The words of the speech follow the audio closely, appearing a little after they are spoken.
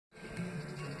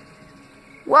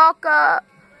Welcome.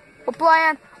 We're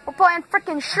playing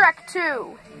freaking Shrek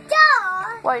 2.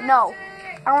 Duh. Wait, no.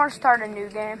 I don't want to start a new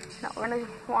game. No, we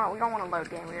don't want to load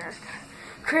game. We're gonna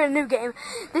create a new game.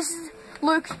 This is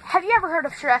Luke. Have you ever heard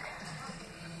of Shrek?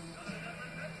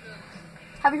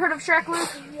 Have you heard of Shrek, Luke?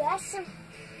 Yes.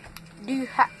 Do you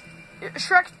have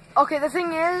Shrek? Okay, the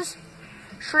thing is,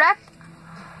 Shrek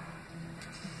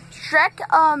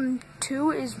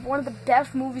 2 is one of the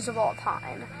best movies of all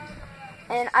time.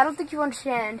 And I don't think you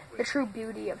understand the true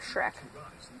beauty of Shrek.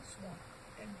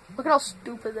 Look at how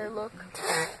stupid they look.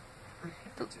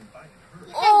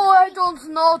 Oh, I don't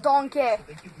know, donkey. It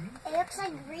looks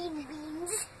like green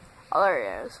beans. Oh, there he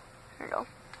is. There you go.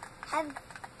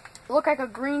 You look like a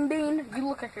green bean. You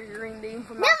look like a green bean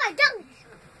from No, I don't.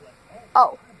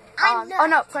 Oh. I'm not. Oh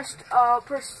no, press.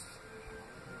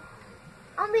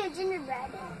 I'll be a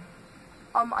gingerbread.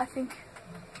 I think.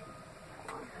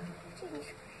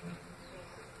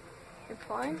 You're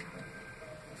playing?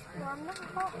 No, I'm not.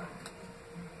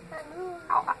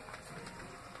 Oh,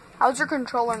 how's your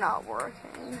controller not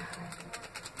working?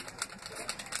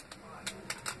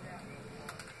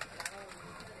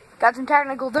 Got some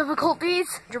technical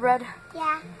difficulties? Gingerbread?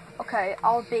 Yeah. Okay,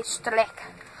 I'll be Shrek.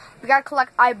 We gotta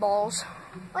collect eyeballs.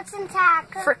 What's in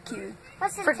tack? Frick you.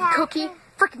 What's in Frickin' tack? cookie.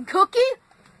 Frickin' cookie?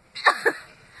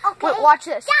 Okay. Wait, watch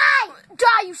this. Die!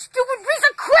 Die, you stupid piece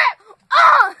of crap!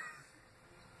 Ah!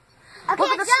 Okay,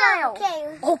 Look at the snail.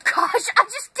 Okay. Oh gosh, I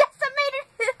just decimated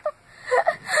him.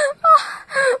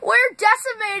 We're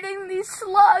decimating these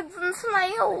slugs and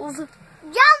snails.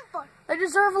 Jump! They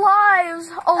deserve lives.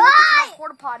 Oh, look at my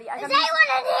porta potty. Is anyone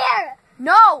in here?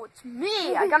 No, it's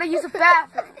me. I gotta use the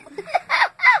bathroom.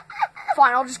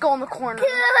 Fine, I'll just go in the corner.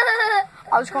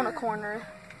 I'll just go in the corner.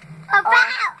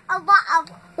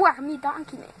 Oh, I can be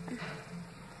Donkey Man.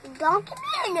 Donkey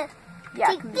Man? Yeah, I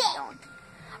Take can be this. Donkey.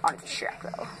 I want to be Shrek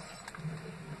though.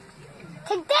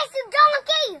 Take this, you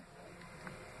donkey!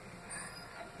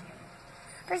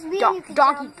 Press B and you can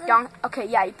jump. Okay,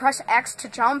 yeah, you press X to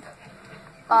jump.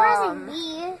 I'm pressing B.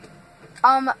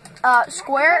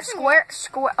 Square.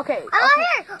 Okay, I'm out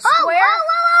here. Square.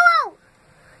 Whoa.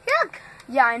 Look.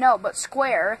 Yeah, I know, but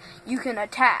square, you can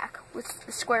attack with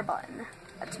the square button.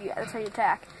 That's how you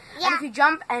attack. Yeah. And if you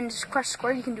jump and just press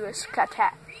square, you can do a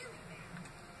attack.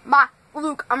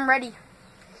 Luke, I'm ready.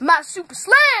 My super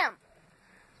slam!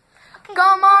 Okay,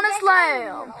 Come on and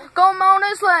slam! Come on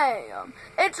and slam!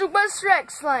 It's Super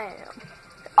Shrek Slam!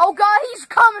 Oh god, he's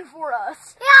coming for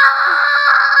us!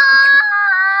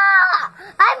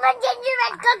 I'm a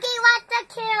gingerbread cookie. What the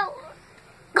kill?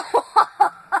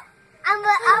 I'm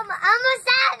a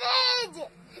savage.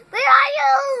 Where are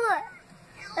you?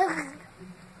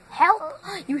 Help!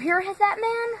 You hear that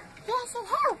man? Yes, it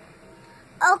help.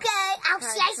 Okay, I'll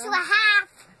slice you a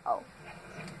half. Oh.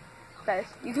 Okay,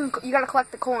 you gotta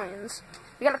collect the coins.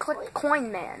 You gotta collect the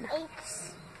coin man.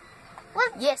 X.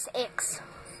 What? Yes, X.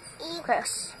 Okay,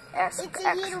 S, It's X.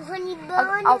 a little honey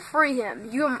bun. I'll free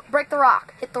him. You break the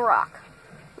rock. Hit the rock.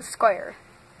 The square.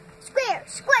 Square.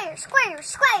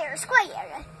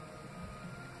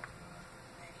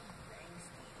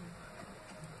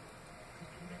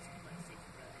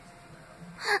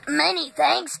 Many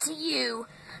thanks to you.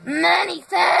 Many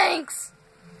thanks.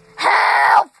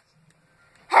 Help!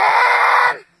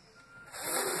 Help!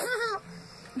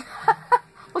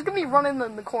 Look at me running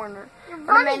in the corner.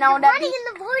 Running in the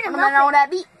void of Run on that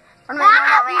beat. Run a man on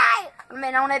that beat. Run a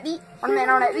man on that beat. Run a man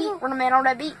on that beat. Run a man on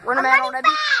that beat. Run a man on that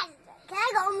beat. Can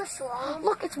I go on the slide?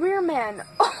 Look, it's Mirror Man.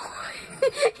 Oh, he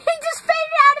just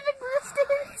faded out of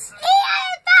existence. Yeah,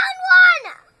 I found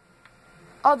one.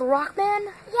 Oh, the Rock Man?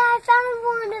 Yeah, I found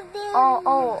one of them.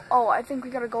 Oh, I think we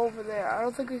gotta go over there. I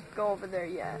don't think we can go over there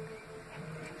yet.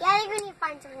 Yeah, I think we need to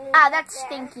find something. That's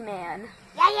Stinky Man.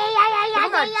 Yeah. Look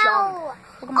at that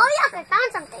jump. Oh, yeah, I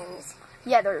found some things.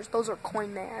 Yeah, those are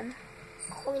Coin Man.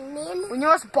 Coin Man? When you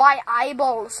must buy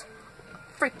eyeballs.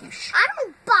 Freak you. I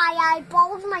don't buy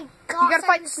eyeballs, my God. You gotta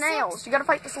fight the snails. You gotta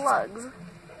fight the slugs.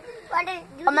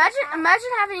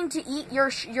 Imagine having to eat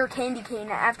your candy cane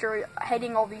after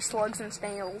hitting all these slugs and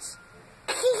snails.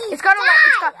 It's got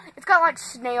like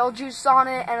snail juice on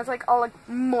it, and it's like all like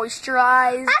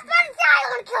moisturized. I'm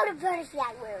gonna kill the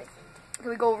butterfly. Where is it? Can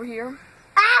we go over here?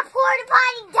 Porta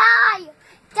potty, die!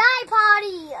 Die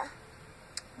potty!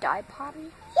 Die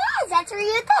potty? Yes, that's a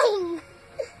real thing.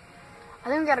 I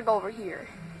think we gotta go over here.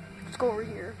 Let's go over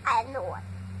here. I know what.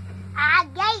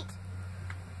 Gate.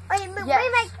 Wait, but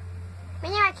yes.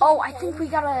 I think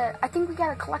we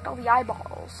gotta collect all the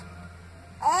eyeballs.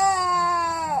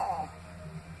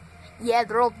 Yeah,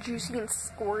 they're all juicy and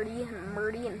squirty and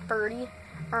murdy and furty.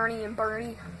 Ernie and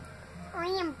Bernie.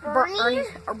 Ernie and Bernie?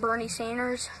 Bernie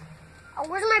Sanders. Oh,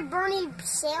 where's my Bernie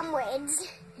sandwich?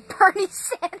 Bernie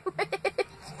sandwich.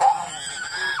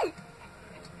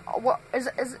 What is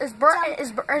Bert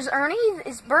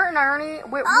and Ernie?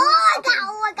 Wait,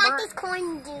 I got this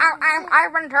coin, dude. I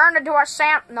turned into a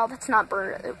sand. No, that's not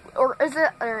Bert. Or is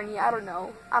it Ernie? I don't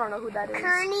know. I don't know who that is.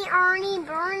 Kearney, Ernie,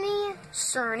 Bernie.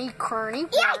 Cerny, Kearney,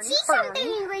 Yeah, Bernie, I see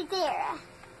something right there.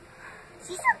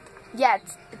 See something? Yeah,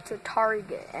 it's a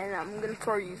target, and I'm gonna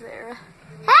throw you there.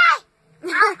 Hey!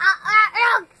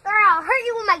 I'll hurt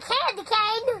you with my candy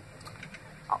cane.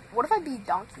 Oh, what if I be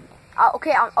Donkey?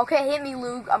 Okay, hit me,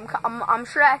 Luke. I'm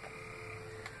Shrek.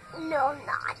 No, I'm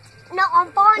not. No,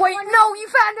 I'm fine. Wait, no, you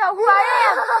found out who I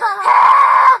am.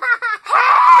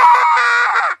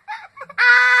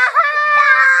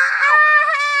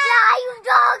 Die, you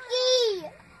donkey!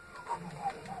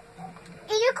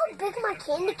 And look how big my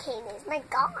candy cane is. My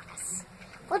gosh.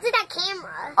 What's in that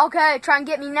camera? Okay, try and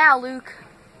get me now, Luke.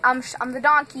 I'm the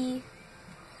donkey.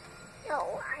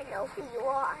 No, I know who you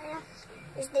are.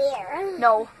 Is there?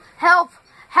 No. Help!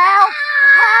 Help!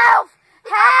 Help!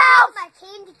 Help! My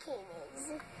candy cane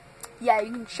is. Yeah,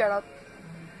 you can shut up.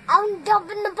 I'm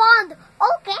dumping the bond.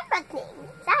 Oh, camera thing.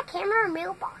 Is that a camera or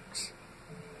mailbox?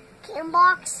 Cam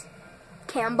box.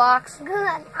 Cam box. Good.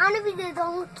 I want to be the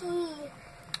donkey.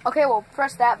 Okay, well,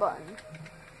 press that button.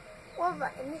 What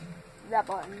button? That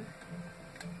button.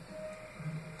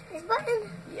 This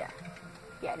button? Yeah.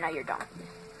 Yeah, now you're donkey.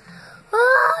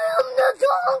 I'm the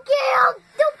donkey. I'm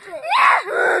stupid.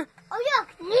 Oh, look.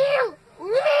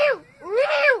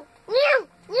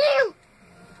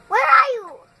 Where are you?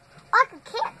 I can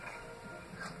kick.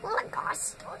 Oh, my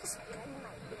gosh. I'll just bend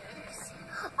my legs.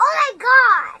 Oh, my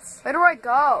gosh. Where do I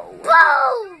go?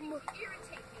 Boom.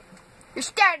 You're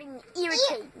starting to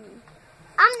irritate me.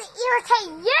 I'm going to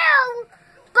irritate you.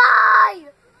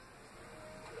 Bye.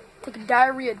 Take a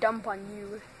diarrhea dump on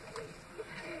you.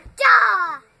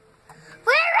 Duh.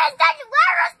 Where is that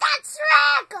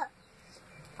Shrek?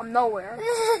 I'm nowhere.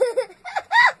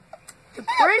 The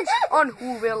Grinch on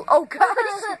Whoville. Oh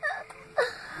gosh.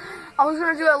 I was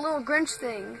gonna do a little Grinch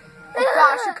thing. Oh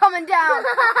gosh, you're coming down.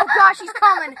 Oh gosh, he's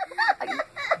coming.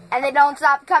 And they don't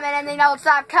stop coming, and they don't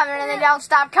stop coming, and they don't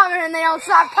stop coming, and they don't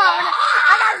stop coming.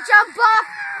 I gotta jump off.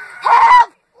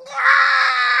 Help!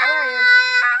 Oh, there he is.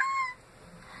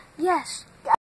 Yes.